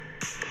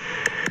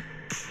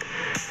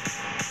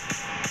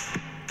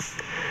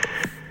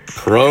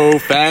Pro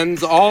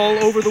fans all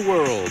over the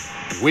world,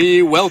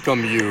 we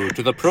welcome you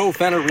to the Pro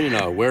Fan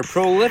Arena, where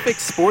prolific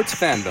sports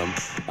fandom,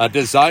 a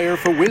desire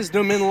for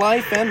wisdom in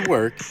life and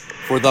work,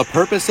 for the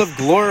purpose of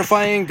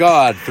glorifying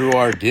God through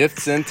our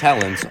gifts and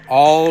talents,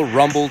 all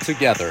rumble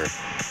together.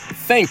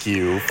 Thank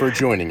you for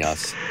joining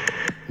us.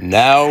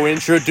 Now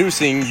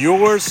introducing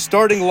your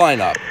starting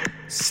lineup.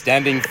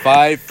 Standing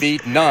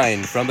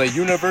 5'9" from the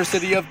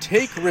University of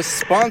Take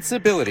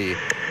Responsibility,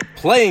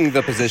 playing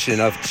the position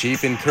of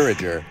Chief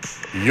Encourager,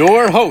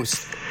 your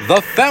host, the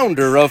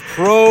founder of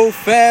Pro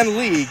Fan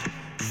League,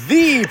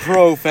 the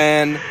Pro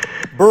Fan,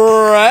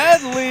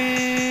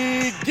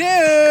 Bradley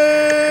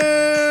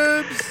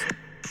Gibbs.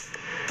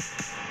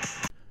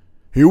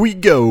 Here we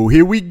go.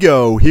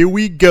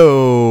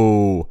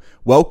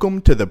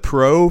 Welcome to the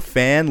Pro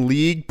Fan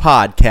League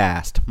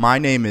podcast. My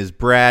name is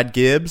Brad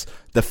Gibbs,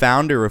 the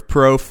founder of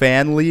Pro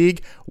Fan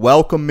League.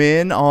 Welcome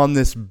in on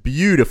this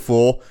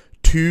beautiful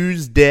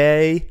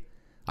Tuesday.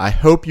 I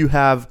hope you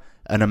have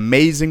an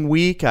amazing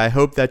week. I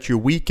hope that your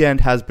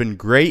weekend has been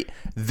great.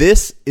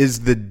 This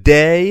is the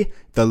day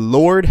the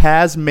Lord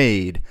has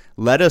made.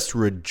 Let us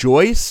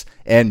rejoice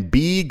and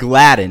be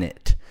glad in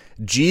it.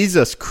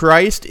 Jesus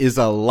Christ is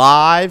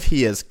alive.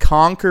 He has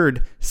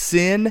conquered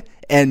sin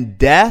and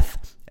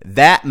death.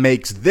 That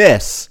makes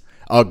this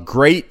a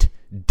great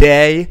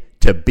day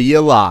to be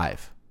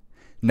alive.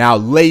 Now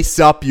lace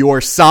up your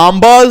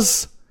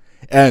sambas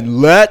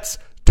and let's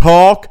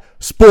talk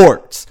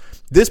sports.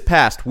 This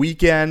past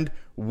weekend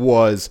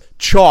was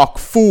chock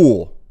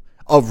full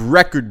of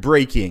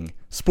record-breaking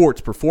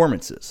sports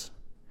performances.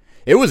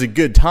 It was a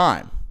good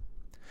time.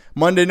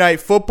 Monday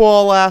Night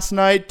Football last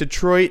night,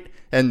 Detroit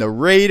and the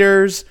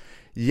Raiders.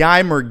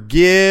 Jymer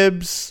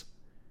Gibbs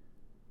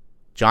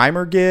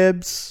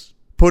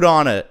put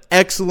on an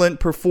excellent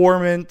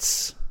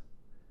performance.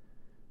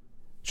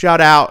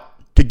 Shout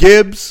out to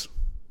Gibbs.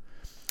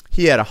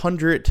 He had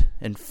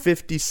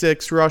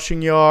 156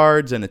 rushing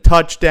yards and a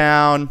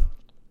touchdown.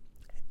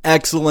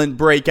 Excellent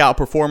breakout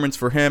performance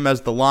for him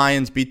as the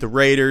Lions beat the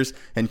Raiders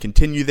and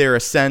continue their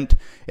ascent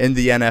in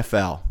the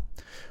NFL.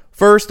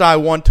 First, I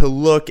want to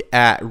look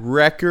at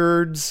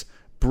records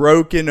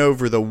broken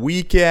over the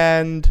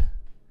weekend.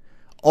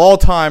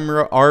 All-time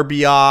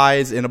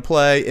RBIs in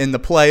the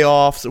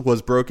playoffs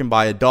was broken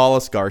by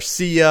Adolis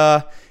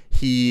Garcia.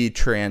 He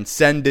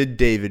transcended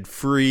David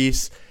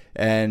Freese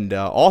and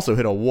also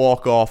hit a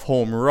walk-off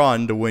home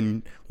run to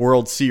win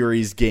World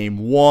Series Game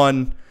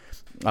 1.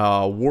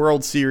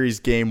 World Series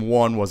Game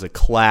 1 was a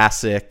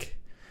classic.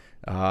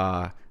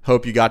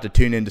 Hope you got to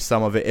tune into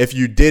some of it. If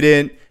you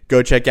didn't,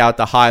 go check out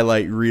the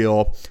highlight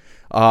reel.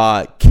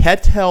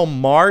 Ketel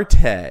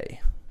Marte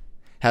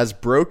has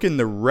broken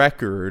the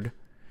record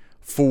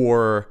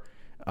for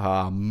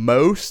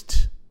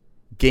most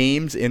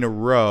games in a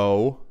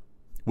row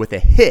with a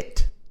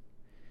hit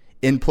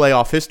in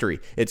playoff history.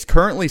 It's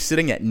currently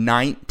sitting at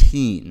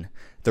 19.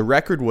 The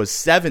record was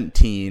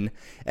 17,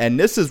 and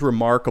this is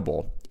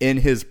remarkable. In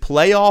his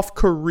playoff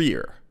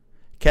career,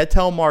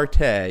 Ketel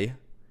Marte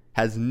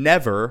has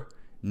never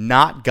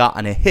not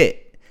gotten a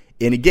hit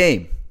in a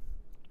game.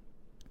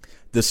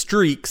 The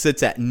streak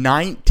sits at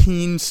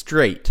 19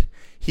 straight.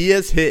 He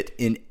has hit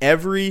in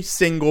every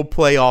single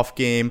playoff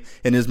game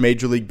in his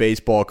Major League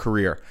Baseball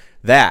career.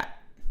 That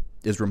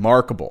is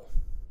remarkable.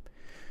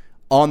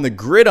 On the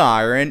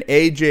gridiron,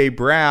 A.J.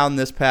 Brown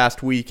this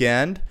past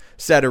weekend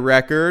set a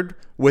record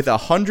with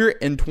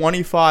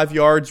 125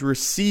 yards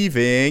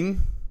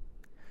receiving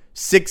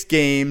 6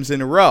 games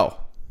in a row.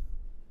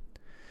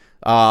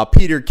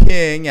 Peter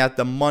King at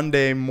the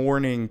Monday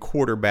Morning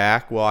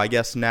Quarterback, well, I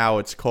guess now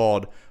it's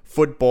called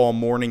Football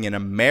Morning in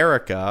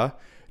America,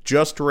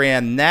 just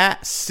ran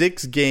that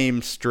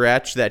 6-game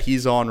stretch that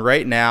he's on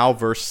right now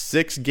versus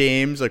 6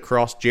 games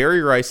across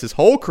Jerry Rice's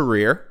whole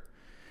career.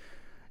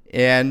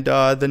 And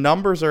the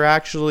numbers are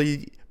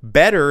actually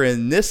better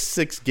in this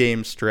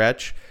 6-game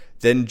stretch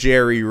than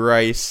Jerry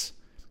Rice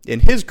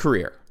in his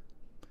career.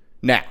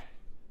 Now,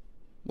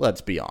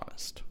 let's be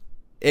honest.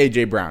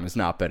 A.J. Brown is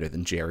not better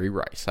than Jerry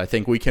Rice. I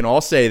think we can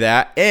all say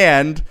that.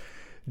 And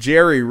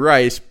Jerry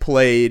Rice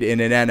played in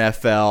an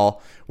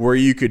NFL where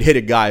you could hit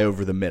a guy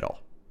over the middle.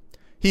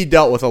 He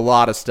dealt with a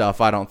lot of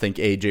stuff I don't think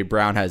A.J.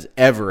 Brown has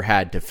ever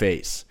had to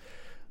face.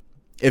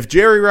 If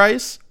Jerry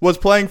Rice was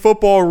playing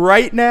football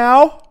right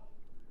now,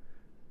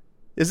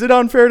 is it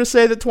unfair to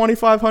say that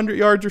 2,500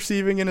 yards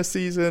receiving in a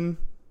season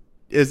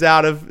is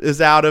out of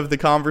the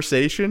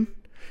conversation?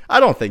 I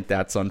don't think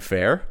that's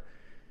unfair.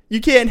 You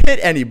can't hit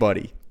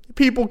anybody.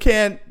 People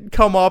can't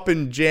come up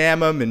and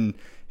jam him and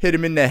hit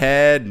him in the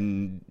head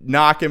and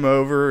knock him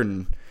over.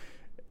 And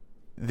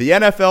the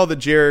NFL that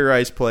Jerry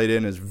Rice played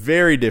in is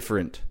very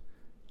different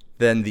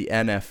than the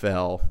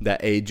NFL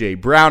that A.J.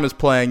 Brown is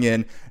playing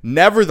in.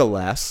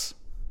 Nevertheless,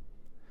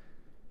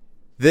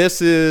 this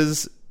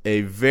is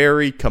a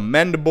very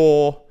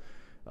commendable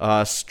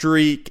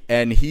streak,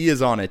 and he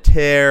is on a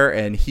tear,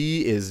 and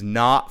he is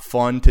not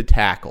fun to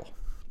tackle.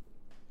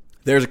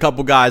 There's a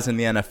couple guys in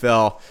the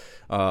NFL.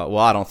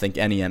 I don't think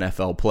any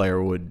NFL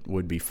player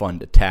would be fun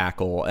to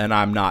tackle, and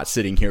I'm not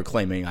sitting here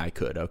claiming I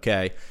could,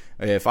 okay?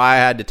 if I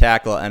had to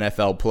tackle an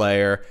NFL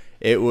player,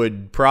 it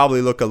would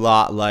probably look a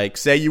lot like,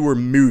 say you were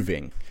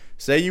moving.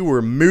 Say you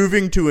were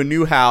moving to a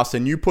new house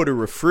and you put a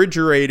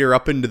refrigerator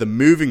up into the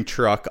moving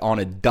truck on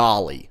a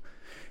dolly.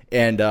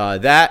 And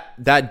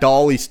that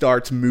dolly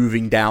starts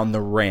moving down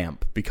the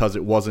ramp because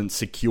it wasn't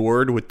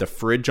secured with the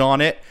fridge on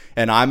it.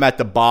 And I'm at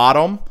the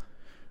bottom.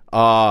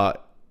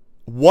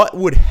 What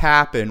would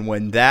happen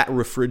when that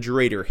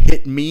refrigerator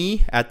hit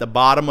me at the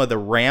bottom of the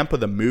ramp of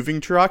the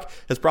moving truck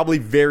is probably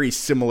very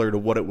similar to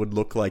what it would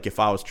look like if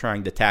I was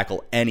trying to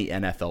tackle any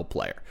NFL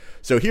player.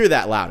 So hear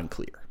that loud and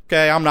clear.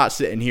 Okay, I'm not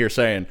sitting here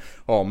saying,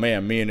 oh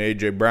man, me and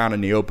A.J. Brown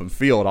in the open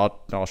field,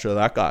 I'll show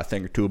that guy a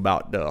thing or two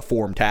about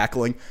form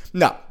tackling.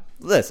 No,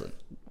 listen,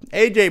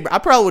 A.J., I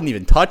probably wouldn't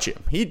even touch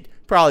him. He'd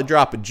probably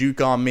drop a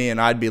juke on me and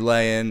I'd be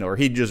laying, or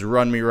he'd just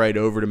run me right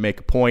over to make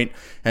a point,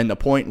 and the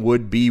point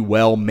would be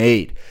well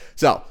made.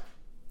 So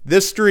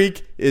this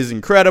streak is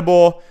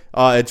incredible.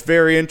 It's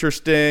very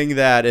interesting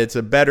that it's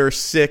a better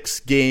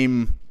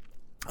 6-game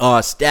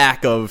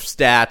stack of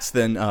stats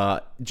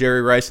than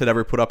Jerry Rice had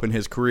ever put up in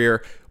his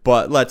career.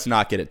 But let's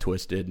not get it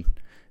twisted.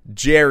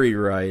 Jerry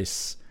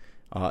Rice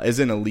is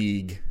in a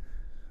league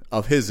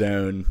of his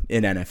own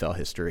in NFL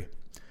history.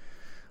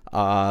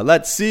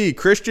 Let's see.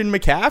 Christian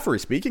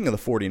McCaffrey, speaking of the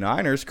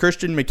 49ers,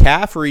 Christian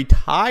McCaffrey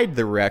tied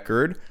the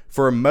record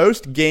for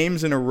most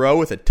games in a row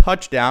with a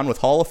touchdown with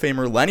Hall of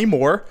Famer Lenny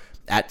Moore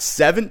at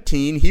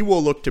 17. He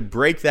will look to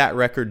break that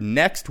record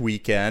next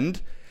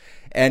weekend.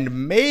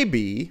 And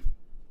maybe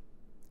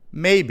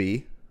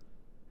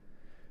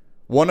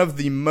one of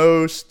the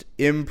most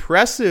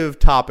impressive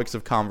topics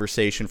of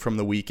conversation from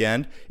the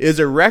weekend is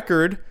a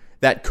record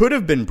that could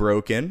have been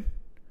broken,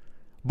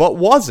 but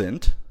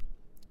wasn't,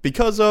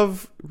 because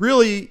of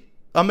really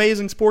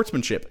amazing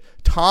sportsmanship.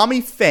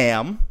 Tommy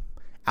Pham,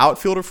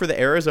 outfielder for the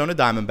Arizona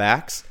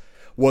Diamondbacks,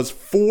 was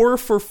 4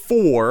 for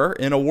 4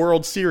 in a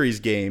World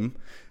Series game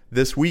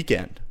this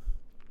weekend.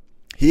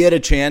 He had a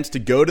chance to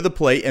go to the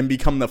plate and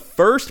become the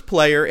first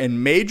player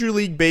in Major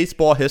League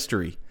Baseball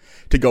history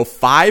to go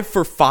 5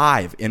 for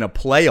 5 in a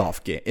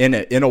playoff game,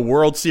 in a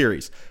World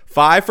Series.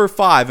 5 for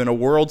 5 in a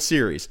World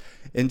Series.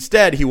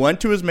 Instead, he went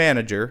to his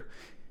manager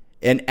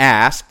and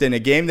asked, in a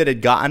game that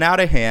had gotten out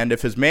of hand,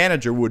 if his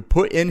manager would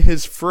put in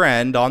his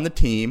friend on the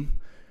team,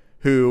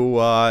 who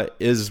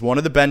is one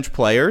of the bench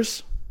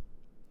players.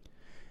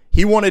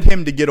 He wanted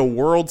him to get a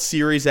World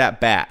Series at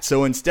bat.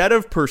 So instead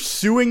of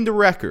pursuing the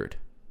record,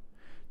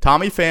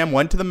 Tommy Pham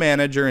went to the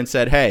manager and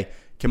said, hey,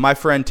 can my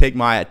friend take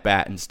my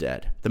at-bat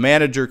instead? The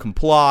manager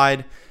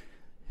complied.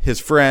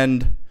 His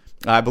friend,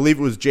 I believe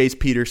it was Jace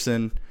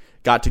Peterson,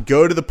 got to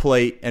go to the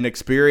plate and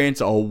experience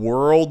a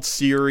World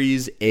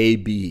Series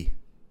AB.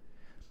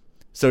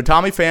 So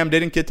Tommy Pham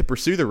didn't get to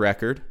pursue the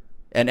record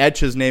and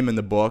etch his name in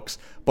the books,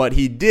 but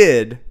he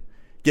did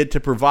get to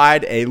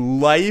provide a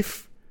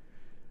life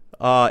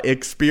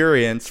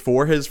experience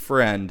for his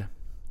friend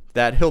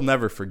that he'll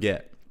never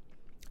forget.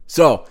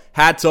 So,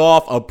 hats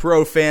off, a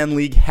Pro Fan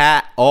League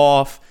hat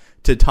off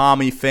to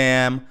Tommy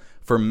Pham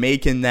for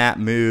making that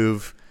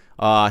move,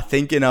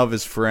 thinking of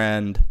his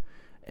friend,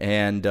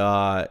 and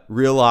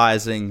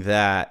realizing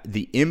that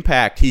the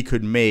impact he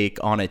could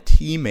make on a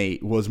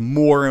teammate was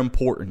more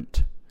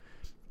important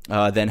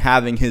than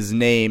having his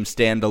name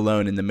stand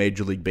alone in the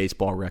Major League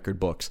Baseball record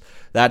books.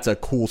 That's a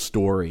cool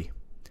story.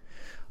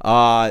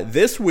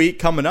 This week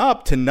coming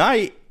up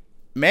tonight,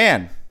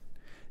 man,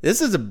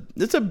 it's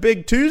a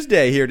big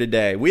Tuesday here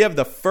today. We have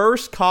the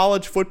first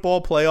college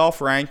football playoff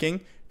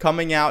ranking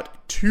coming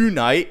out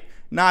tonight.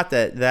 Not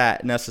that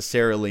that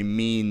necessarily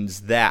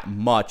means that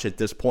much at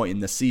this point in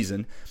the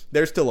season.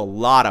 There's still a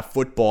lot of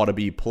football to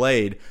be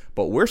played,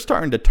 but we're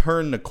starting to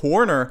turn the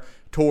corner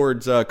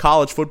towards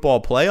college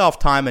football playoff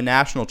time and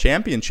national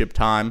championship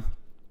time.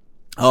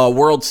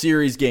 World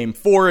Series Game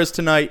 4 is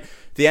tonight.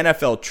 The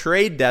NFL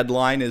trade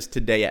deadline is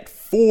today at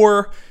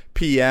 4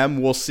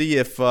 p.m. We'll see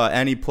if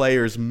any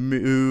players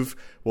move.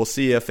 We'll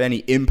see if any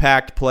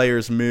impact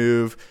players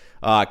move.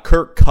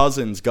 Kirk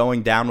Cousins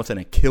going down with an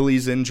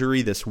Achilles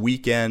injury this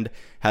weekend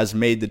has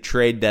made the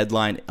trade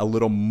deadline a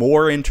little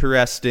more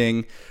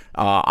interesting.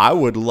 I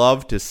would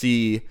love to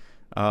see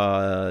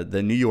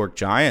the New York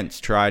Giants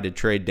try to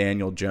trade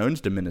Daniel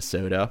Jones to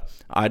Minnesota.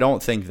 I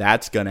don't think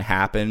that's going to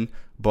happen,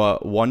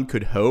 but one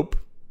could hope.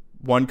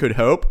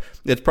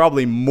 It's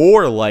probably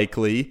more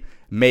likely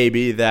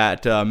maybe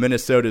that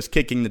Minnesota's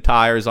kicking the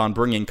tires on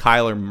bringing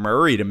Kyler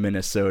Murray to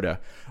Minnesota,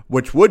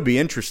 which would be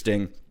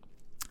interesting.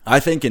 I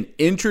think an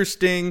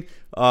interesting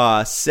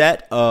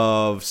set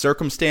of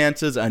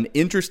circumstances, an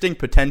interesting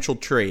potential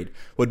trade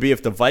would be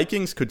if the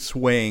Vikings could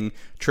swing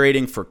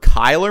trading for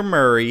Kyler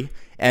Murray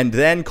and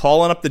then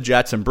calling up the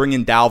Jets and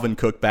bringing Dalvin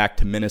Cook back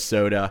to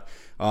Minnesota,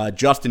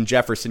 Justin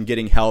Jefferson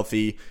getting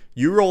healthy.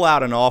 You roll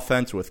out an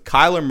offense with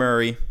Kyler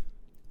Murray,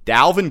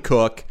 Dalvin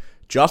Cook,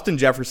 Justin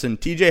Jefferson,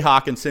 TJ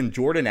Hawkinson,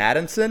 Jordan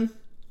Addison.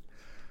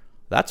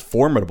 That's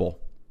formidable.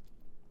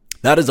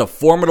 That is a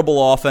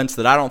formidable offense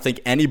that I don't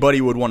think anybody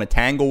would want to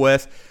tangle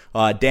with.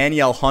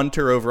 Danielle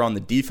Hunter over on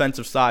the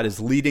defensive side is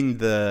leading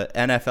the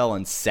NFL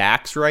in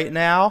sacks right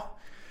now.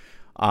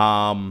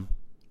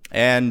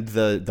 And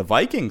the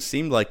Vikings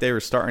seemed like they were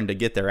starting to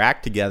get their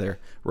act together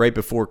right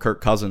before Kirk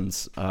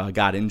Cousins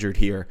got injured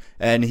here.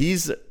 And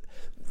he's in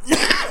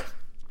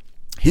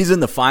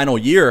the final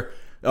year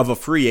of a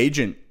free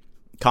agent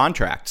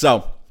contract.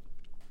 So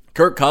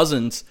Kirk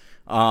Cousins'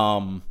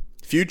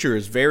 future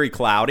is very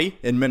cloudy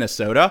in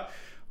Minnesota.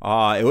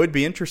 It would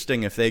be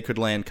interesting if they could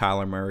land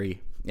Kyler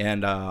Murray.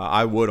 And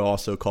I would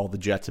also call the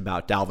Jets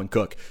about Dalvin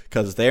Cook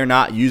because they're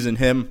not using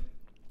him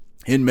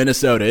in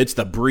Minnesota. It's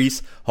the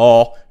Breece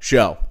Hall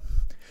show.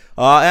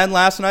 And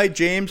last night,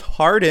 James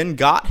Harden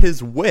got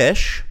his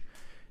wish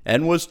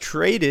and was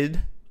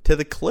traded to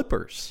the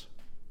Clippers.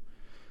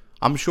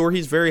 I'm sure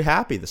he's very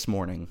happy this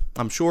morning.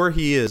 I'm sure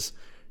he is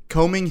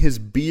combing his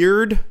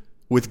beard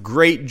with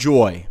great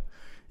joy.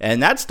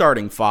 And that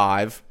starting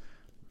five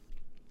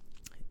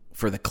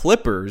for the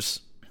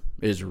Clippers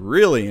is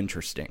really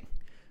interesting.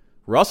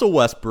 Russell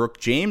Westbrook,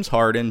 James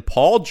Harden,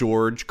 Paul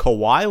George,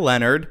 Kawhi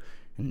Leonard,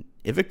 and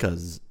Ivica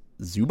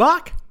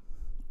Zubac?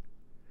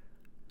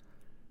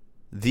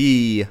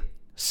 The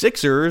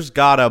Sixers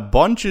got a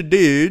bunch of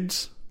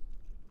dudes.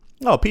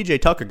 Oh,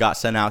 PJ Tucker got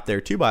sent out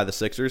there too by the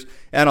Sixers.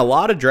 And a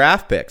lot of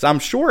draft picks. I'm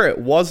sure it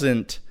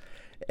wasn't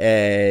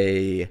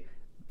a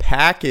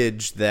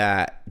package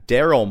that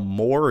Daryl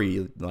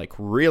Morey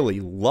really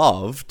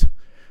loved.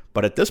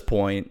 But at this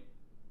point,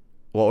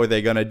 what were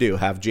they going to do?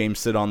 Have James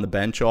sit on the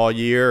bench all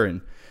year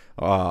and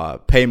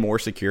pay more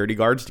security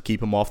guards to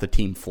keep him off the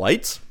team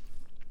flights?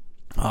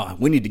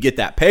 We need to get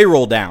that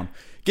payroll down.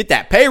 Get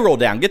that payroll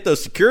down. Get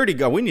those security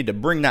guards. We need to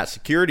bring that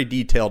security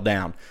detail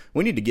down.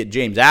 We need to get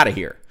James out of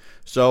here.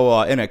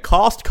 So in a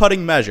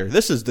cost-cutting measure,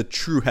 this is the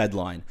true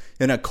headline.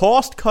 In a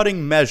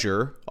cost-cutting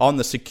measure on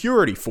the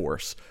security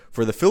force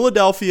for the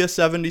Philadelphia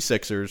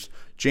 76ers,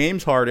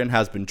 James Harden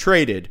has been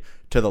traded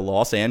to the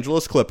Los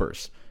Angeles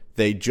Clippers.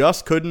 They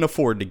just couldn't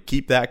afford to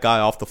keep that guy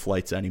off the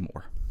flights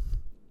anymore.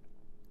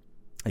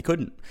 They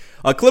couldn't.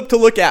 A clip to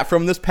look at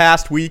from this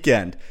past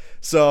weekend.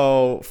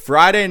 So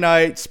Friday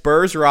night,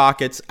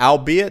 Spurs-Rockets,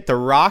 albeit the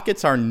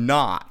Rockets are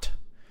not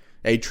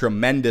a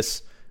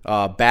tremendous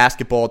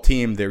basketball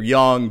team. They're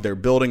young. They're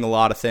building a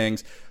lot of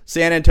things.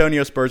 San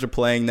Antonio Spurs are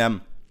playing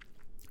them.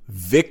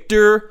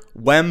 Victor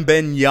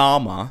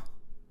Wembanyama.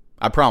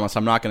 I promise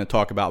I'm not going to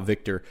talk about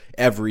Victor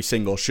every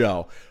single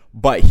show.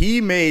 But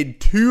he made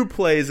two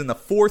plays in the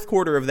fourth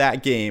quarter of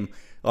that game,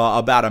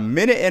 about a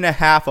minute and a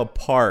half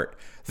apart,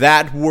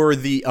 that were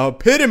the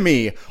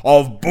epitome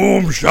of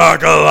boom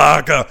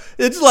shakalaka.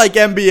 It's like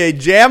NBA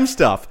Jam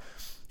stuff.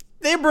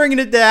 They're bringing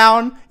it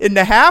down in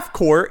the half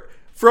court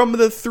from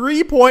the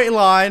three-point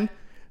line,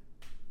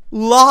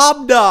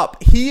 lobbed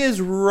up. He is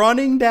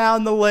running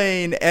down the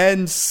lane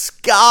and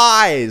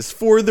skies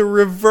for the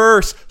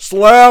reverse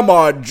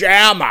slamma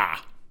jamma.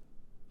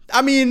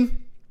 I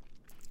mean,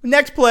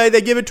 next play, they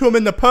give it to him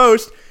in the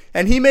post,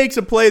 and he makes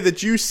a play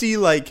that you see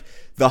like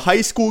the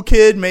high school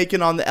kid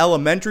making on the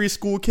elementary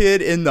school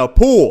kid in the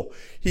pool.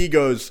 He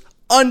goes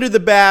under the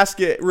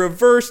basket,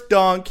 reverse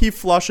dunk, he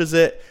flushes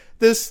it.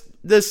 This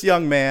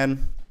young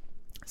man,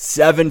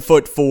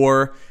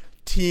 7'4",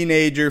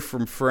 teenager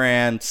from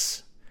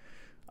France.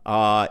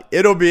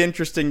 It'll be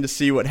interesting to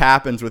see what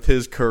happens with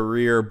his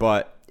career,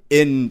 but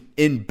in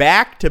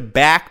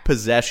back-to-back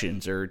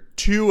possessions, or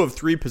 2 of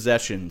 3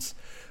 possessions,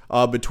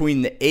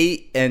 between the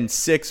 8 and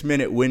 6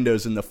 minute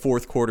windows in the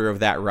fourth quarter of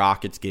that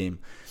Rockets game,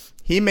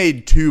 he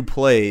made 2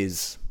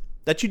 plays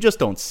that you just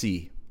don't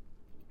see.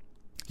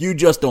 You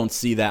just don't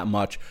see that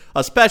much,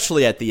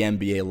 especially at the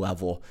NBA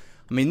level.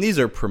 I mean, these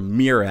are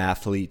premier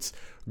athletes,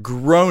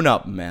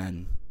 grown-up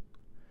men,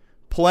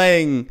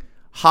 playing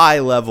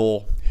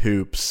high-level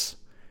hoops,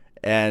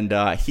 and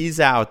he's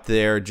out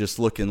there just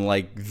looking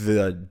like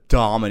the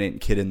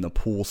dominant kid in the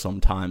pool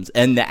sometimes.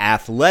 And the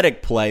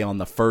athletic play on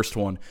the first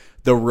one,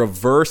 the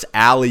reverse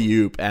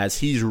alley-oop as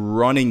he's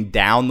running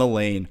down the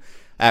lane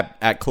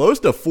at close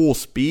to full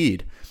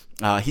speed.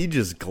 He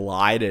just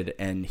glided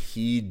and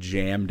he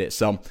jammed it.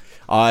 So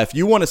if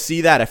you want to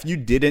see that, if you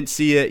didn't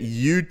see it,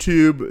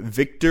 YouTube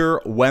Victor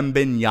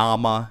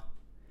Wembanyama,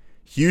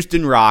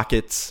 Houston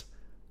Rockets,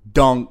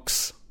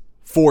 dunks,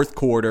 fourth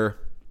quarter.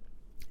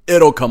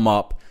 It'll come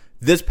up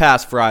this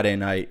past Friday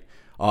night.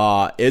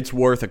 It's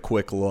worth a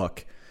quick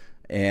look.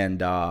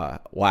 And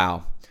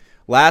wow.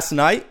 Last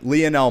night,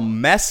 Lionel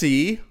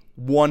Messi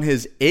won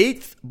his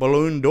 8th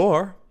Ballon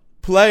d'Or,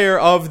 Player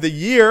of the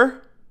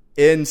Year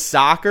in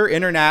soccer,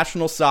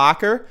 international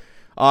soccer.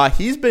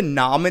 He's been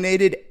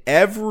nominated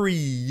every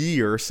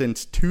year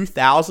since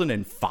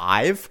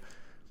 2005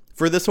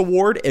 for this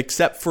award,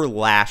 except for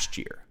last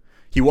year.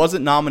 He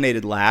wasn't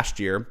nominated last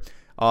year.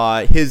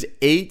 His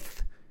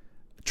 8th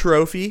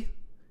trophy,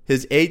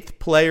 his 8th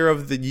Player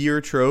of the Year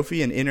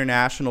trophy in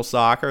international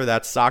soccer,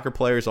 that's soccer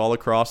players all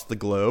across the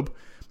globe,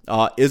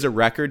 is a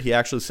record. He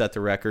actually set the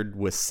record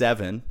with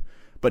 7,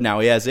 but now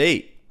he has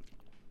 8.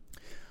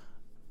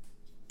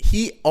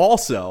 He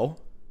also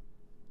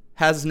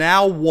has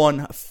now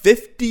won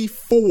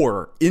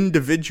 54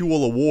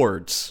 individual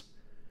awards.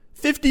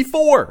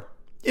 54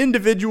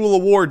 individual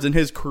awards in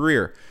his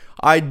career.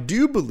 I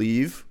do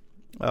believe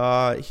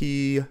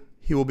he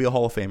will be a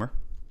Hall of Famer.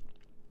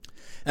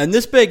 And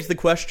this begs the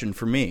question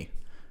for me,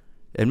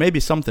 and maybe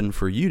something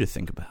for you to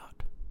think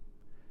about.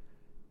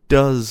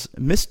 Does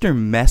Mr.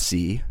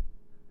 Messi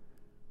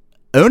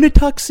own a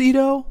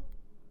tuxedo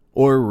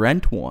or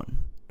rent one?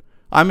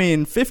 I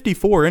mean,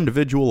 54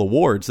 individual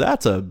awards,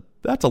 that's a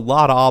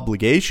lot of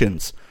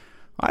obligations.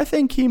 I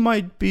think he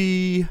might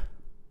be...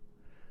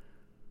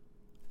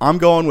 I'm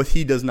going with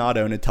he does not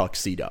own a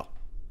tuxedo.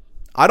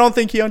 I don't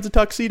think he owns a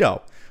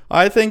tuxedo.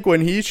 I think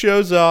when he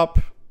shows up,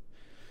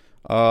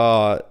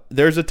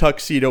 there's a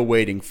tuxedo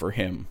waiting for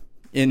him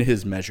in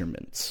his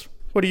measurements.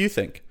 What do you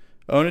think?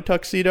 Own a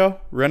tuxedo?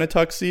 Rent a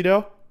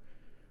tuxedo?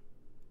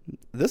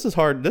 This is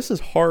hard. This is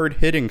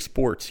hard-hitting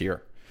sports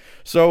here.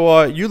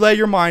 So you lay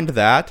your mind to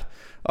that.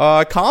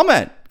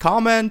 Comment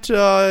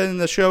in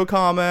the show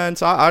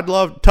comments. I'd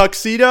love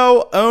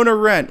tuxedo, own or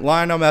rent.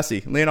 Lionel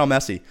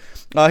Messi.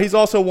 He's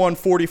also won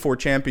 44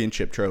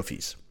 championship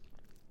trophies.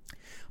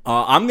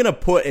 I'm going to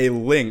put a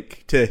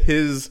link to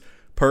his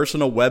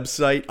personal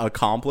website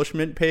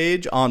accomplishment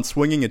page on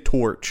swinging a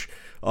torch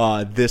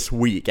this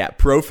week at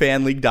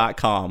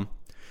profanleague.com.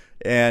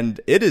 And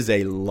it is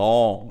a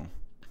long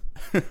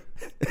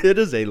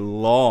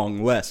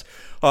list.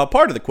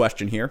 Part of the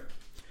question here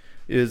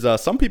is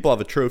some people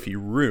have a trophy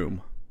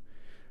room.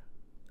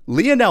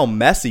 Lionel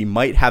Messi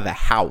might have a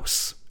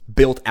house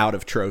built out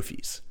of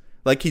trophies.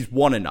 Like he's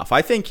won enough.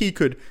 I think he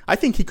could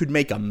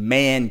make a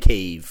man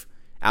cave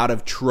out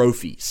of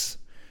trophies.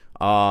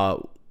 A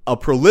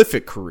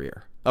prolific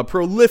career.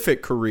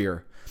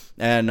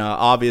 And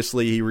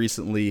obviously he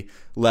recently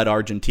led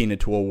Argentina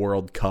to a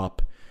World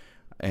Cup.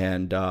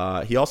 And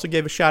he also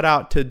gave a shout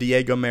out to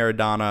Diego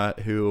Maradona,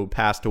 who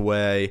passed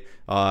away.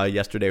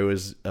 Yesterday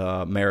was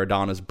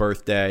Maradona's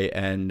birthday,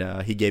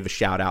 and he gave a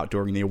shout out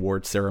during the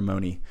award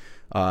ceremony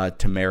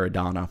to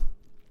Maradona.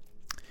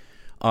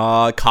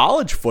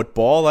 College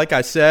football, like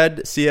I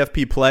said,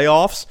 CFP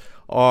playoffs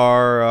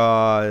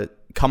are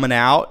coming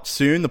out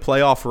soon. The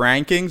playoff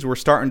rankings, we're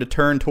starting to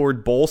turn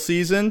toward bowl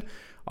season.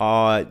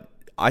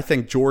 I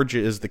think Georgia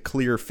is the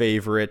clear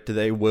favorite.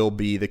 They will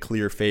be the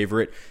clear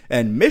favorite.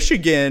 And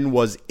Michigan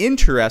was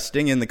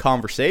interesting in the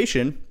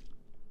conversation.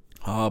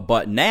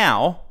 But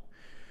now,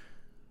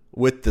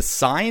 with the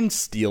sign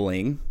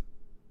stealing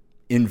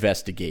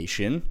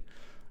investigation,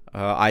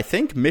 I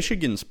think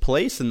Michigan's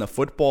place in the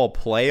football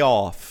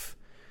playoff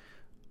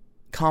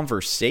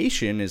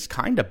conversation is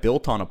kind of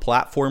built on a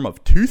platform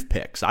of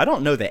toothpicks. I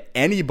don't know that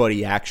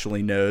anybody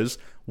actually knows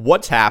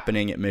what's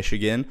happening at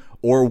Michigan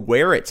or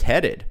where it's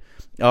headed.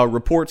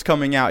 Reports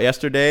coming out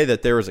yesterday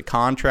that there was a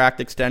contract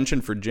extension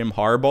for Jim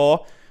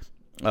Harbaugh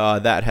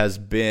that has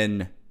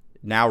been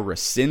now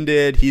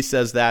rescinded. He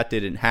says that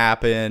didn't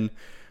happen.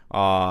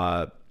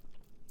 If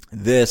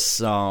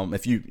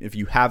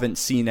you haven't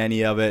seen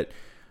any of it,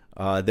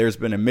 there's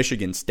been a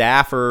Michigan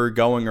staffer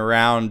going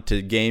around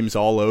to games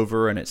all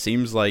over, and it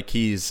seems like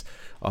he's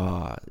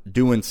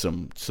doing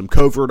some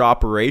covert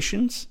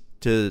operations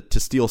to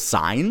steal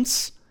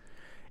signs.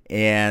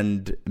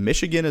 And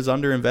Michigan is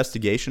under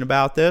investigation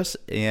about this.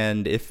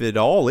 And if it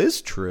all is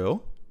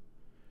true,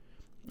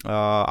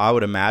 I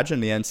would imagine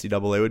the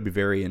NCAA would be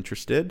very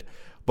interested.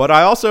 But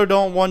I also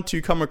don't want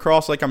to come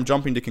across like I'm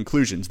jumping to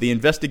conclusions. The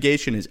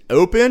investigation is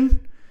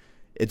open.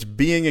 It's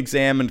being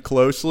examined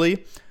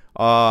closely.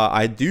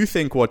 I do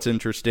think what's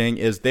interesting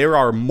is there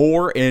are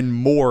more and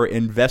more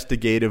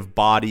investigative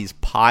bodies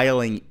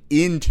piling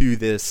into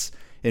this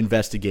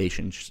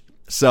investigation.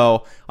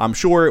 So I'm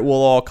sure it will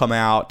all come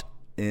out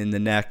in the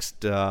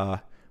next, it's the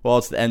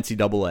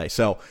NCAA.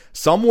 So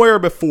somewhere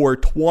before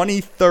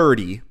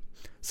 2030,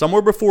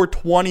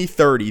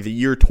 the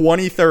year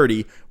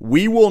 2030,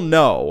 we will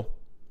know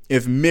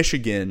if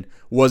Michigan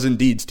was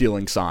indeed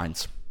stealing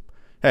signs.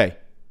 Hey,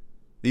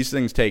 these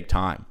things take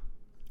time.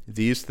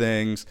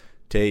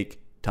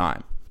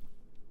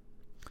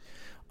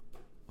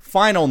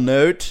 Final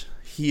note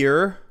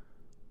here.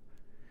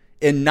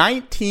 In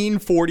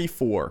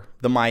 1944,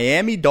 the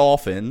Miami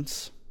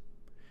Dolphins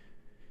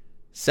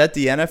set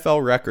the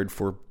NFL record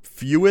for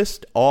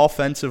fewest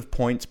offensive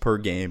points per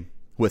game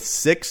with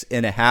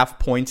 6.5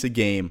 points a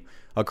game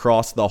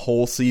across the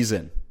whole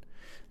season.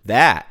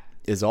 That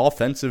is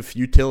offensive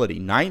futility.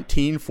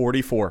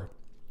 1944.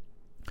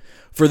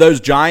 For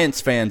those Giants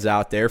fans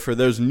out there, for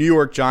those New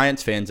York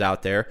Giants fans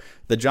out there,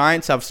 the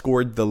Giants have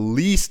scored the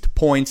least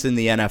points in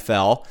the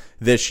NFL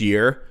this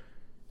year.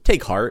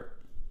 Take heart.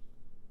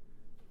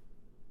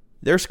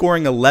 They're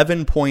scoring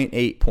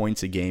 11.8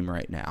 points a game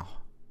right now.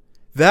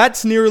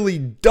 That's nearly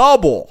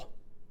double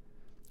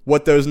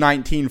what those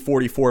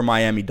 1944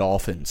 Miami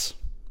Dolphins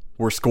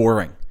were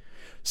scoring.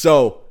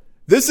 So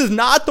this is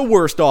not the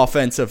worst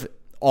offense in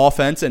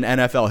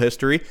NFL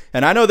history.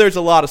 And I know there's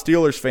a lot of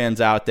Steelers fans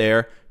out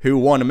there who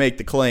want to make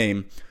the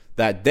claim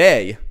that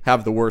they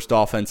have the worst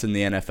offense in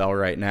the NFL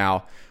right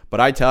now. But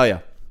I tell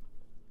you,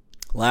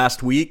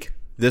 last week,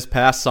 this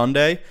past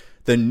Sunday,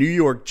 the New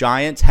York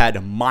Giants had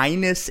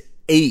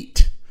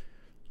 -8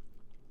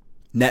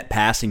 net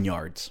passing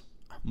yards.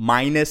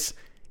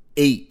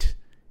 -8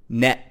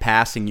 net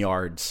passing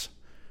yards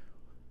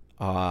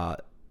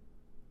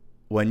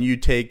when you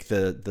take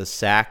the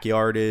sack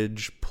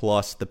yardage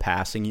plus the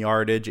passing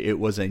yardage, it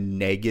was a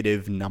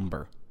negative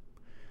number.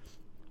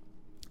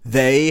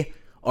 They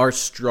are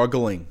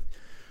struggling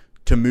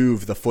to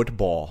move the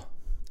football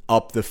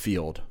up the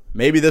field.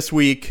 Maybe this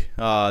week,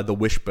 the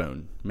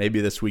wishbone.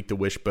 Maybe this week, the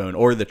wishbone.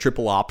 Or the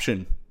triple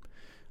option.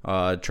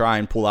 Try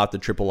and pull out the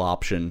triple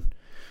option.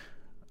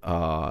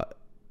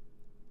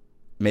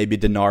 Maybe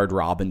Denard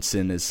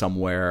Robinson is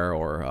somewhere.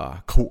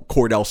 Or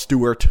Cordell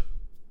Stewart.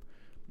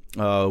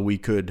 We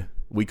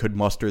could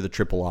muster the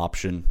triple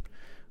option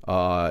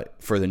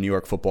for the New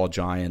York Football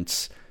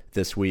Giants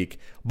this week.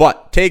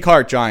 But take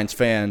heart, Giants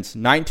fans.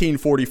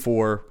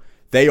 1944,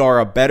 they are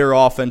a better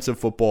offensive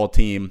football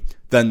team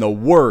than the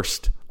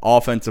worst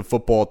offensive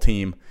football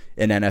team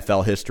in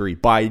NFL history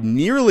by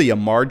nearly a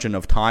margin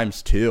of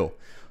times too.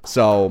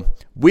 So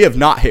we have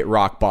not hit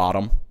rock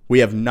bottom. We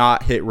have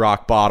not hit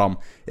rock bottom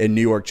in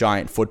New York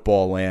Giant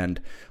football land,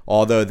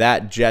 although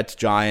that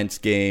Jets-Giants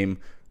game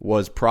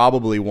was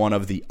probably one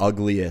of the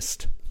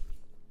ugliest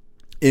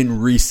in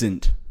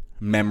recent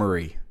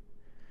memory.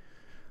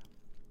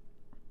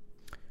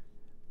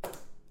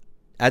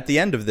 At the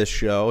end of this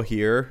show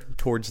here,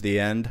 towards the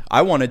end,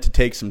 I wanted to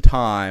take some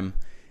time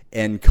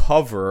and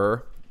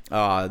cover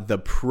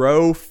the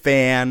pro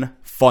fan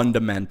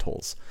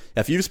fundamentals.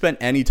 If you've spent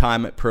any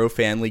time at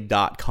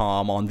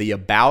profanleague.com on the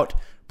About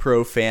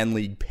Pro Fan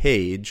League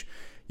page,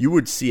 you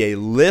would see a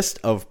list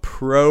of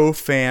pro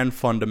fan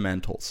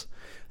fundamentals.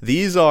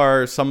 These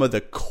are some of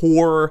the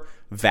core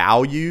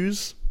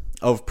values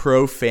of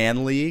Pro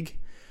Fan League,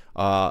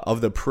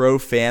 of the Pro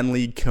Fan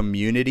League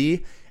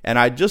community. And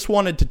I just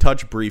wanted to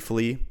touch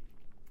briefly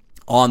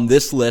on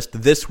this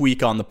list this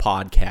week on the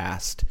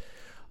podcast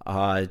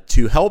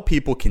to help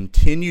people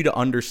continue to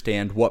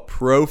understand what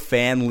Pro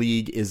Fan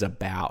League is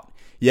about.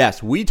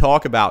 Yes, we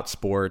talk about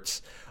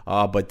sports,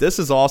 but this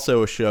is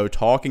also a show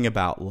talking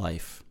about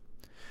life.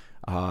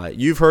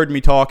 You've heard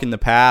me talk in the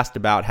past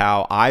about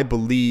how I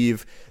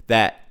believe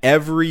that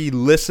every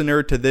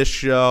listener to this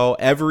show,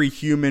 every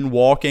human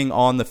walking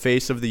on the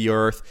face of the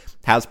earth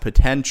has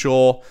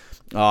potential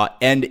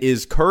and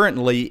is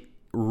currently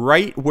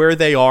right where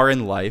they are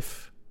in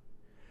life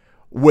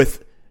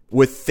with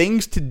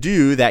things to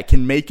do that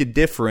can make a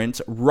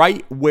difference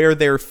right where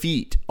their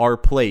feet are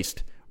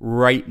placed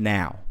right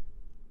now.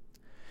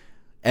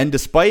 And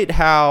despite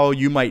how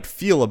you might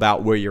feel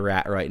about where you're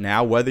at right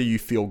now, whether you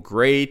feel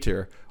great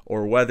or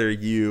whether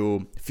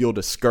you feel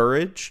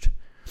discouraged,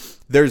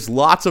 there's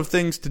lots of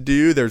things to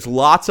do, there's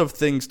lots of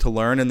things to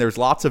learn, and there's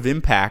lots of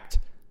impact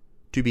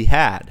to be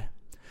had.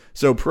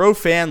 So Pro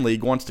Fan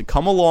League wants to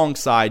come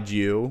alongside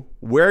you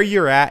where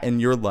you're at in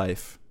your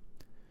life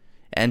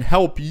and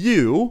help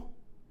you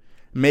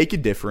make a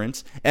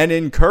difference and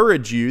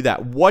encourage you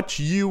that what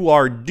you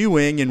are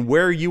doing and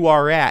where you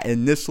are at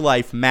in this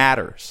life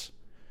matters.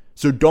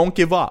 So don't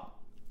give up.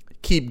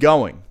 Keep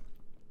going.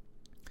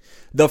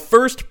 The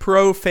first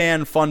pro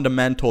fan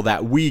fundamental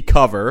that we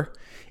cover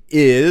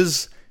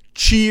is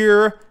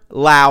cheer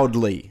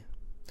loudly.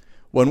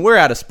 When we're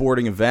at a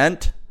sporting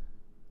event,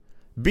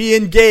 be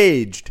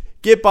engaged.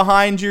 Get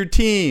behind your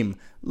team.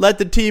 Let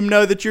the team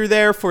know that you're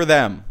there for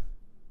them.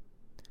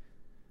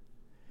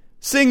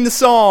 Sing the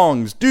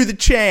songs. Do the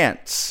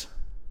chants.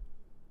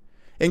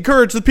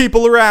 Encourage the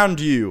people around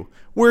you.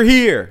 We're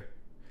here.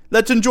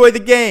 Let's enjoy the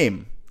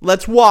game.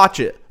 Let's watch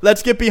it.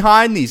 Let's get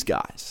behind these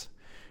guys.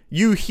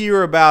 You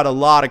hear about a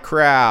lot of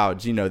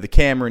crowds, the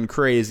Cameron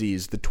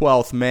Crazies, the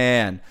 12th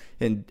Man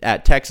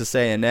at Texas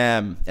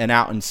A&M and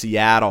out in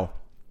Seattle.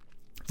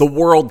 The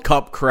World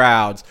Cup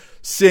crowds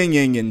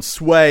singing and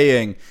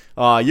swaying.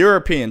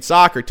 European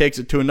soccer takes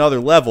it to another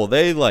level.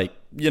 They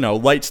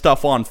light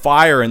stuff on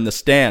fire in the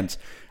stands.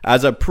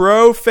 As a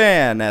pro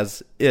fan,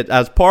 as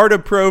part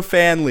of Pro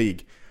Fan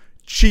League,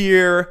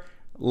 cheer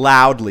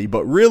loudly.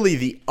 But really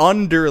the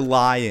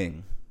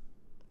underlying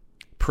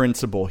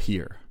principle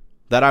here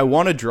that I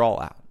want to draw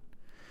out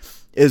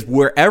is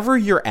wherever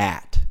you're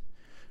at,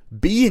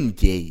 be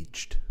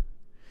engaged.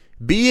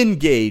 Be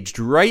engaged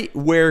right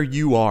where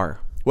you are,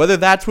 whether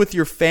that's with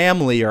your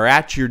family or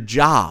at your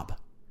job.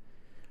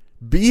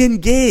 Be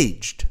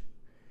engaged.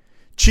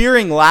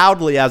 Cheering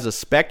loudly as a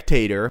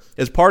spectator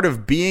is part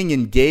of being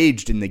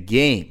engaged in the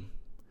game.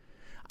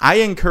 I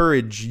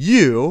encourage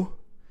you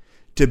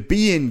to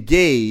be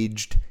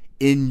engaged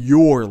in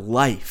your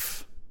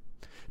life.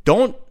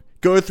 Don't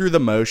go through the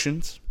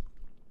motions.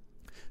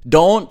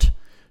 Don't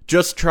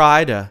just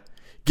try to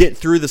get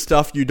through the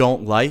stuff you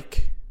don't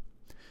like.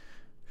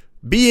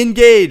 Be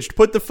engaged.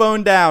 Put the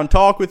phone down.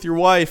 Talk with your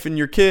wife and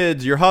your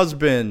kids, your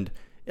husband.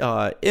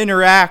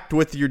 Interact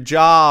with your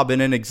job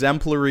in an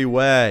exemplary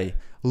way.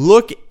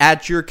 Look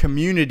at your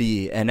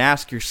community and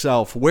ask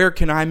yourself, where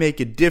can I make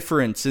a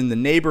difference in the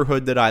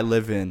neighborhood that I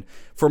live in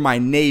for my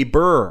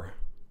neighbor,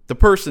 the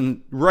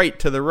person right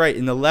to the right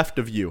and the left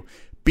of you?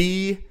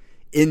 Be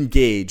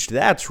engaged.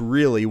 That's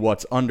really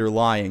what's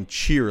underlying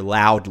cheer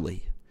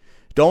loudly.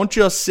 Don't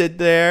just sit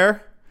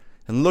there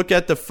and look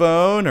at the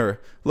phone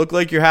or look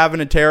like you're having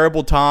a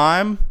terrible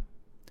time.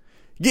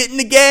 Get in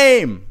the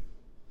game.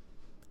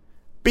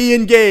 Be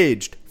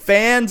engaged.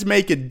 Fans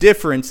make a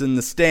difference in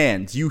the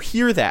stands. You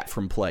hear that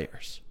from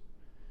players.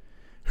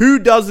 Who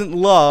doesn't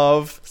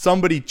love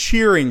somebody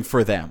cheering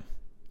for them?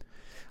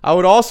 I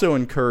would also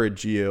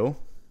encourage you,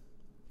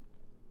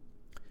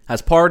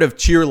 as part of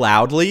Cheer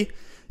Loudly,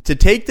 to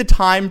take the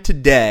time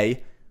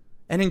today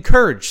and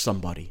encourage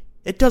somebody.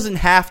 It doesn't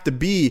have to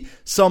be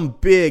some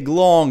big,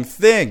 long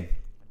thing.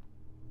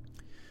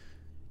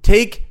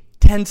 Take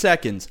 10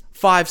 seconds,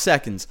 5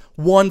 seconds,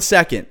 1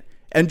 second,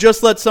 and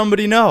just let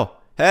somebody know,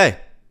 hey,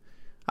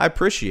 I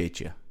appreciate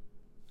you.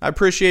 I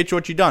appreciate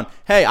what you've done.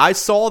 Hey, I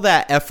saw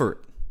that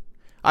effort.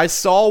 I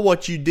saw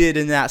what you did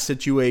in that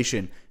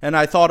situation, and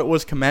I thought it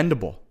was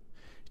commendable.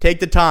 Take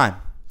the time.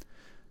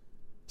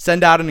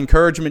 Send out an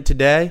encouragement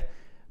today.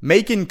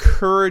 Make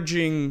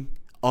encouraging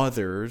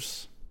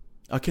others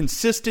a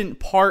consistent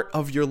part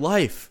of your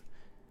life.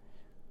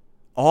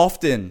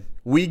 Often,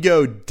 we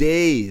go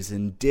days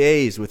and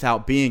days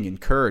without being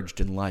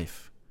encouraged in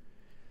life.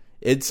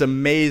 It's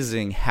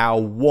amazing how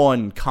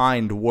one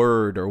kind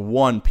word or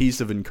one piece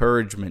of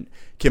encouragement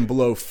can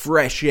blow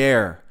fresh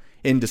air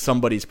into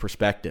somebody's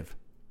perspective.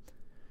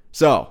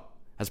 So,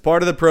 as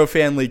part of the Pro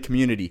Fan League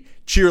community,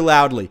 cheer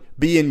loudly,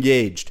 be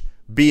engaged,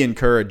 be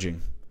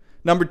encouraging.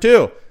 Number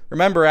 2,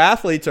 remember,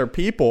 athletes are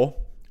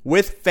people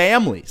with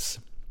families.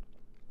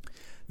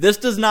 This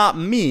does not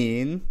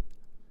mean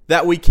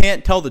that we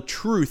can't tell the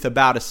truth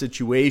about a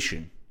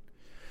situation,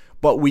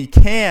 but we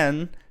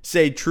can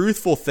say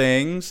truthful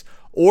things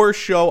or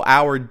show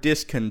our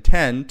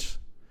discontent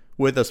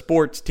with a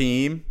sports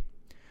team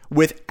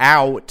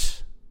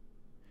without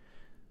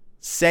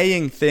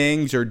saying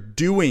things or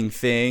doing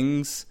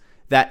things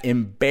that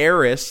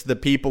embarrass the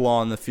people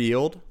on the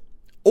field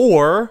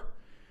or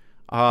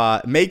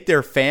make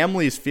their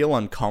families feel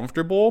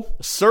uncomfortable.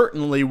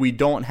 Certainly, we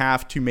don't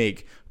have to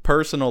make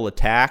personal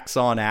attacks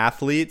on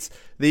athletes.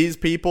 These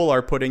people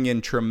are putting in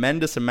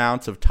tremendous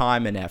amounts of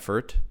time and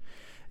effort.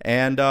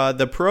 And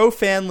the Pro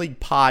Fan League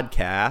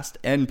podcast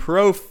and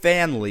Pro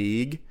Fan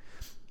League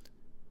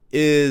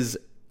is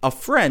a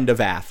friend of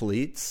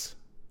athletes.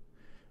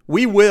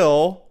 We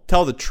will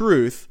tell the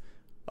truth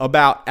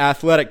about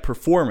athletic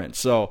performance.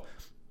 So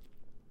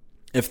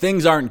if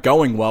things aren't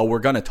going well, we're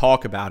going to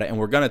talk about it, and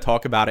we're going to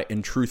talk about it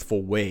in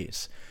truthful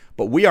ways.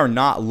 But we are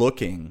not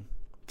looking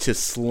to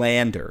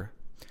slander.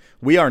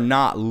 We are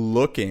not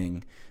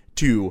looking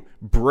to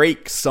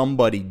break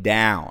somebody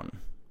down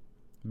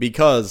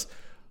because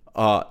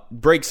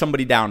break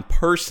somebody down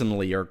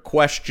personally or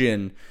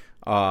question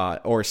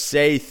or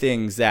say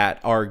things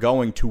that are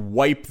going to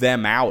wipe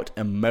them out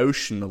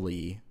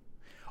emotionally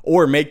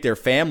or make their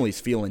families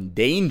feel in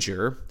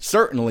danger.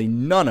 Certainly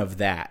none of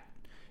that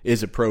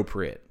is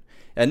appropriate.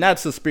 And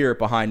that's the spirit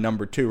behind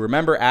number 2.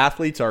 Remember,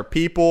 athletes are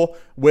people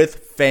with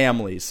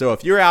families. So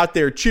if you're out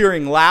there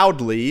cheering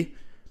loudly,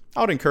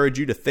 I would encourage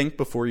you to think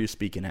before you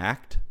speak and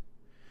act.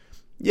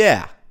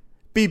 Yeah,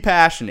 be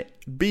passionate,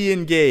 be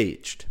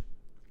engaged.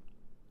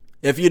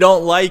 If you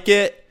don't like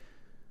it,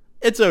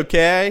 it's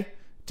okay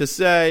to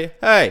say,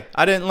 hey,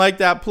 I didn't like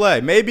that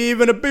play. Maybe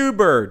even a boo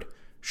bird.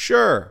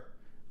 Sure,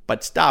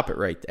 but stop it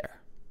right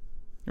there.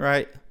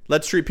 Right?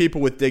 Let's treat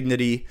people with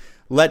dignity.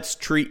 Let's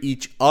treat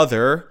each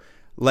other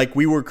like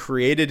we were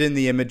created in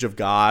the image of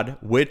God,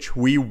 which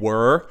we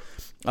were.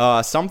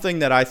 Something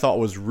that I thought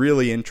was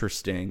really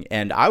interesting,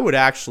 and I would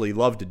actually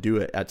love to do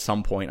it at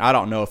some point. I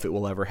don't know if it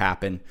will ever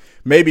happen.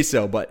 Maybe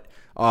so, but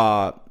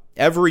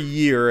every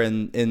year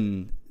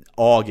in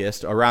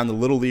August, around the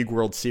Little League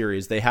World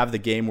Series, they have the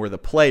game where the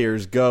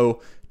players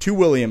go to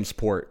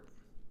Williamsport,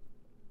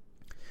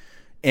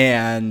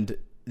 and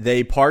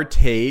they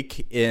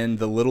partake in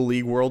the Little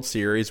League World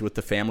Series with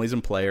the families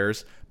and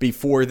players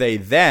before they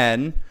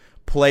then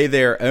play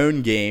their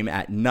own game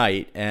at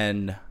night.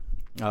 And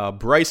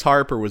Bryce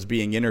Harper was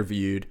being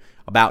interviewed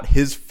about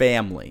his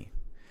family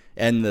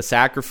and the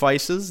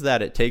sacrifices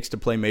that it takes to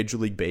play Major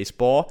League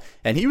Baseball.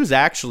 And he was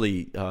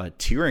actually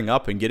tearing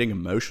up and getting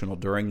emotional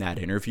during that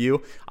interview.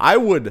 I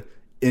would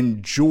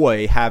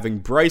enjoy having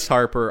Bryce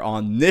Harper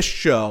on this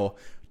show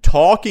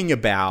talking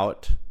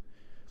about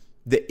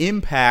the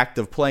impact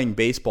of playing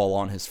baseball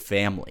on his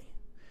family.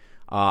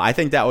 I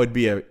think that would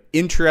be an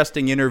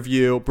interesting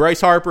interview.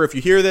 Bryce Harper, if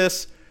you hear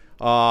this,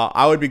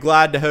 I would be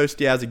glad to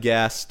host you as a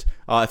guest.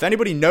 If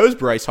anybody knows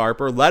Bryce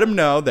Harper, let him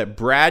know that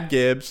Brad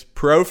Gibbs,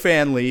 Pro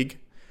Fan League,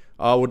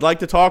 would like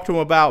to talk to him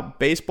about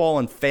baseball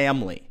and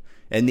family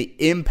and the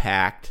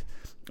impact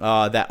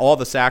that all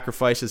the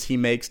sacrifices he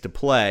makes to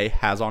play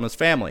has on his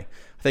family.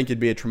 I think it'd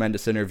be a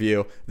tremendous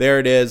interview. There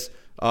it is.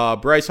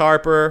 Bryce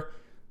Harper,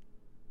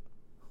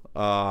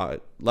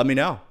 let me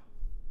know.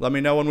 Let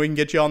me know when we can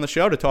get you on the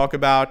show to talk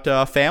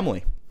about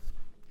family.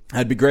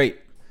 That'd be great.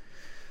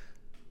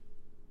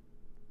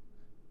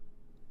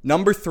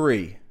 Number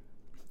 3,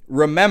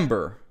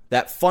 remember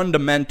that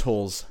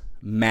fundamentals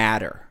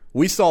matter.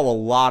 We saw a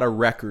lot of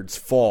records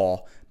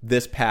fall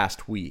this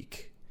past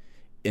week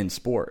in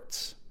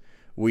sports.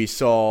 We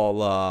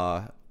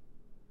had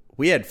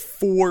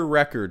 4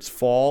 records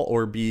fall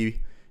or be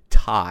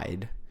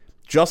tied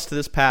just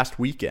this past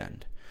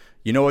weekend.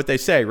 You know what they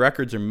say,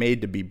 records are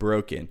made to be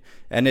broken.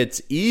 And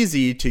it's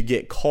easy to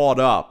get caught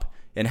up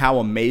in how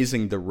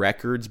amazing the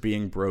records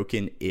being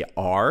broken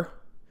are.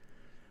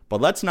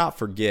 But let's not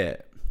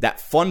forget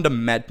that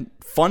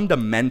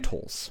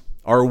fundamentals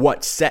are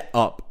what set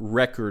up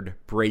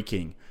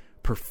record-breaking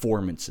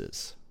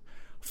performances.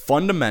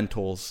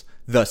 Fundamentals,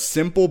 the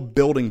simple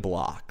building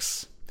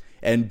blocks,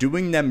 and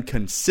doing them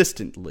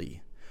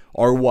consistently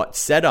are what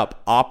set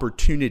up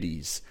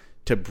opportunities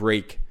to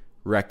break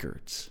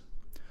records.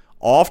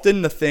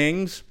 Often the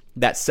things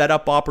that set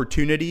up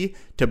opportunity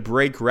to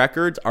break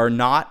records are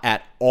not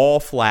at all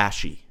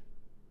flashy.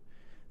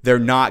 They're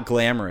not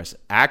glamorous.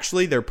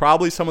 Actually, they're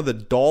probably some of the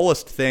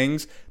dullest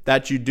things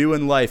that you do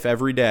in life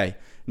every day.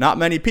 Not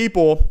many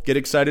people get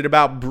excited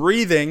about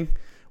breathing.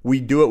 We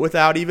do it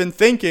without even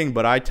thinking,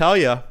 but I tell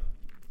you,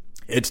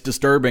 it's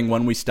disturbing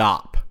when we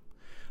stop.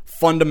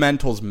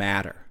 Fundamentals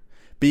matter.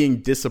 Being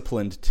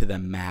disciplined to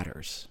them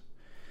matters.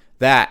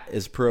 That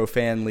is Pro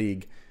Fan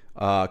League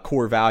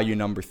core value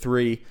number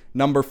 3.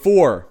 Number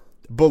 4,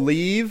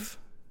 believe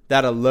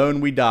that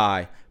alone we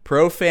die.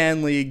 Pro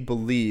Fan League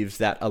believes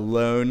that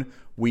alone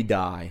we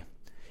die.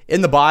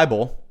 In the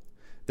Bible,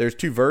 there's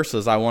 2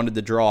 verses I wanted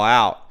to draw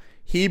out.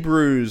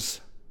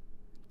 Hebrews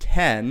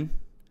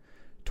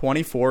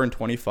 10:24 and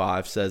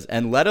 25 says,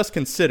 "And let us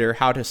consider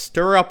how to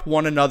stir up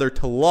one another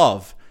to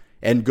love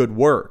and good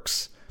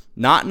works,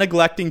 not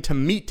neglecting to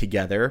meet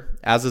together,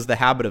 as is the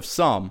habit of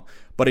some,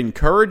 but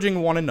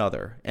encouraging one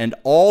another, and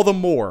all the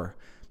more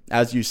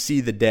as you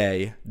see the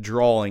day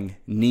drawing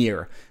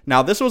near."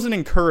 Now, this was an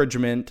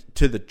encouragement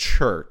to the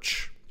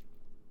church.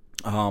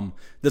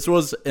 This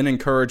was an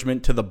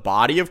encouragement to the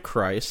body of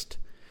Christ,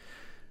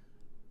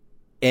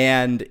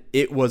 and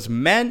it was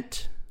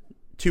meant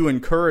to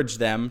encourage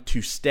them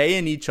to stay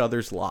in each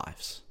other's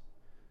lives,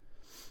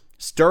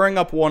 stirring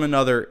up one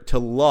another to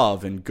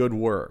love and good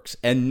works,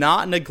 and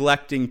not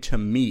neglecting to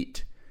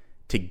meet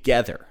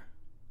together.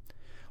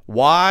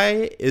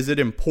 Why is it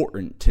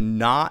important to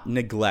not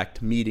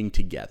neglect meeting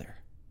together?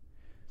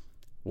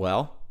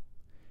 Well,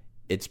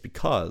 it's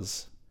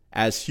because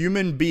as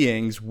human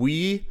beings,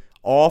 we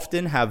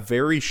often have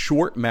very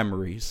short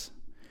memories,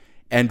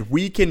 and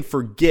we can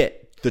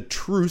forget the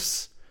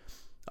truths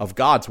of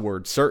God's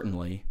word,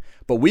 certainly,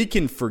 but we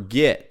can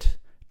forget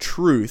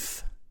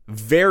truth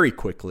very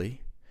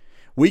quickly.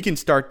 We can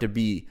start to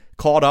be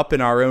caught up in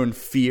our own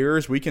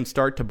fears. We can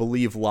start to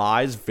believe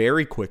lies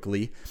very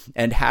quickly.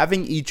 And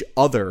having each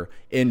other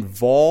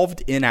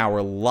involved in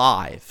our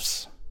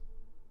lives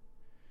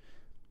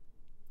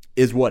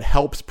is what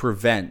helps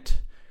prevent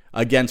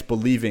against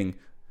believing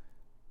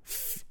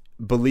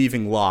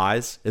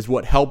lies, is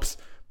what helps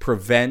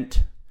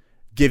prevent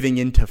giving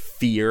into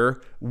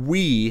fear.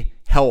 We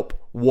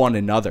help one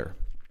another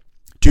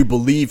to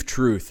believe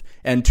truth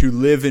and to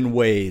live in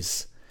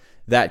ways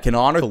that can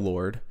honor the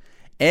Lord,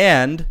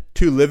 and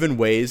to live in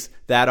ways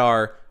that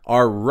are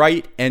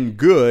right and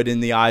good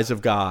in the eyes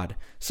of God.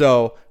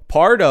 So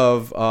part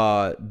of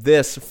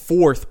this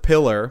 4th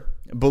pillar,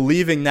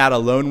 believing that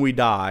alone we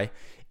die,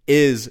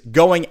 is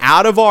going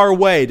out of our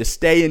way to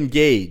stay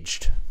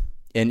engaged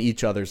in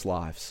each other's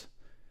lives.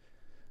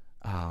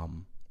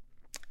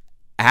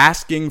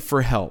 Asking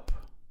for help.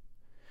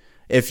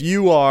 If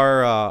you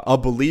are a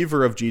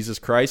believer of Jesus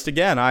Christ,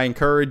 again, I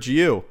encourage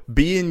you,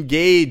 be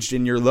engaged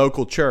in your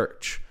local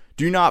church.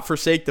 Do not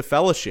forsake the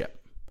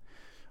fellowship.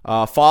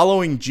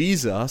 Following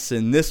Jesus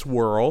in this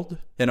world,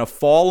 in a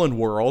fallen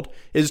world,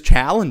 is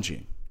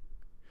challenging.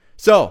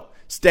 So,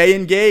 stay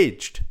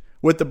engaged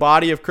with the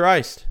body of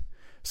Christ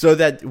so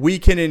that we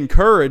can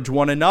encourage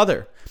one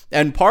another.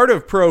 And part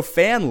of Pro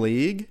Fan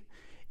League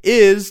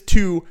is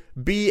to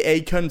be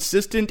a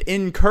consistent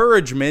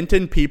encouragement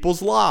in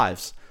people's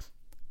lives.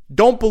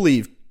 Don't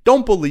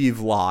believe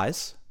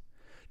lies.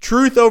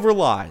 Truth over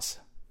lies.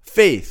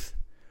 Faith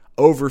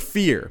over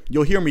fear.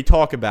 You'll hear me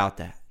talk about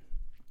that.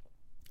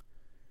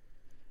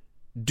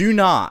 Do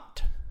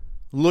not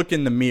look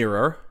in the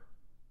mirror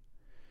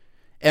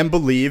and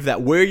believe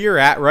that where you're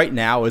at right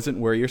now isn't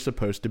where you're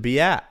supposed to be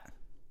at.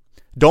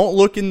 Don't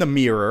look in the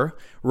mirror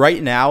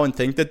right now and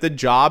think that the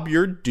job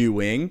you're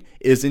doing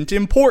isn't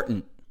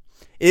important.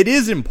 It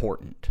is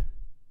important.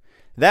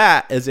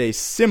 That is a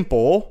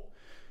simple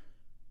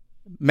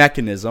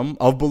mechanism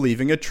of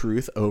believing a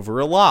truth over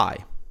a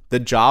lie. The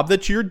job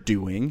that you're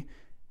doing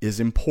is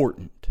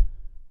important.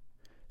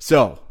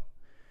 So,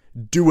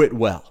 do it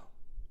well.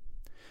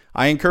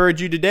 I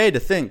encourage you today to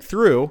think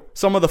through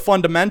some of the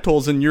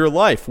fundamentals in your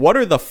life. What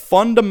are the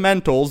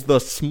fundamentals, the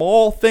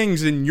small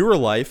things in your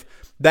life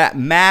that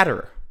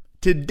matter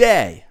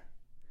today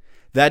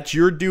that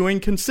you're doing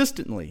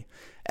consistently?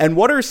 And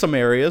what are some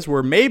areas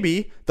where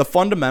maybe the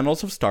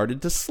fundamentals have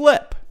started to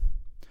slip,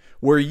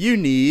 where you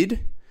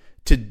need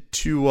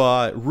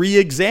to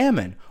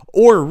re-examine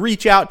or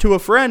reach out to a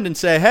friend and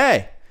say,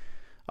 hey,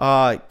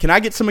 can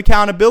I get some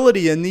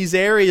accountability in these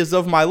areas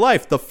of my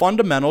life? The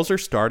fundamentals are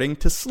starting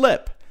to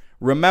slip.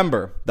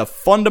 Remember, the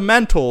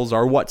fundamentals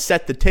are what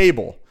set the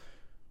table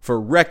for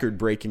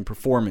record-breaking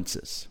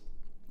performances.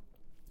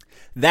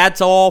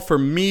 That's all for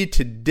me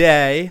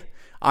today.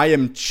 I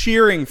am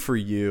cheering for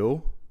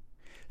you.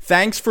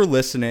 Thanks for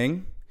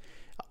listening.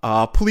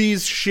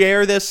 Please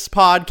share this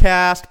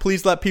podcast.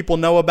 Please let people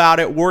know about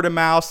it. Word of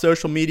mouth,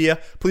 social media.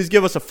 Please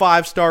give us a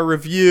 5-star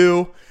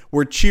review.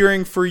 We're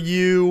cheering for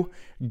you.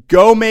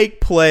 Go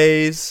make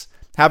plays.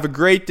 Have a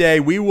great day.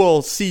 We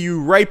will see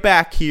you right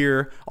back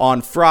here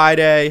on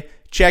Friday.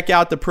 Check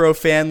out the Pro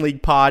Fan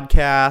League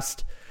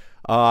podcast.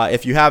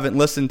 If you haven't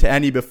listened to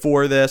any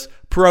before this,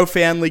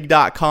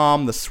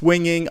 profanleague.com, the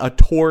Swinging a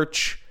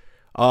Torch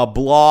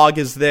blog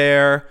is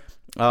there.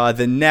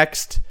 The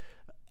next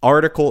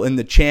article in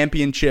the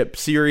championship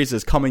series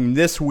is coming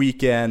this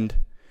weekend.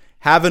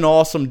 Have an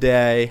awesome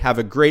day. Have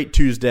a great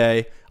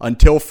Tuesday.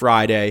 Until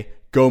Friday,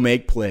 go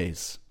make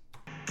plays.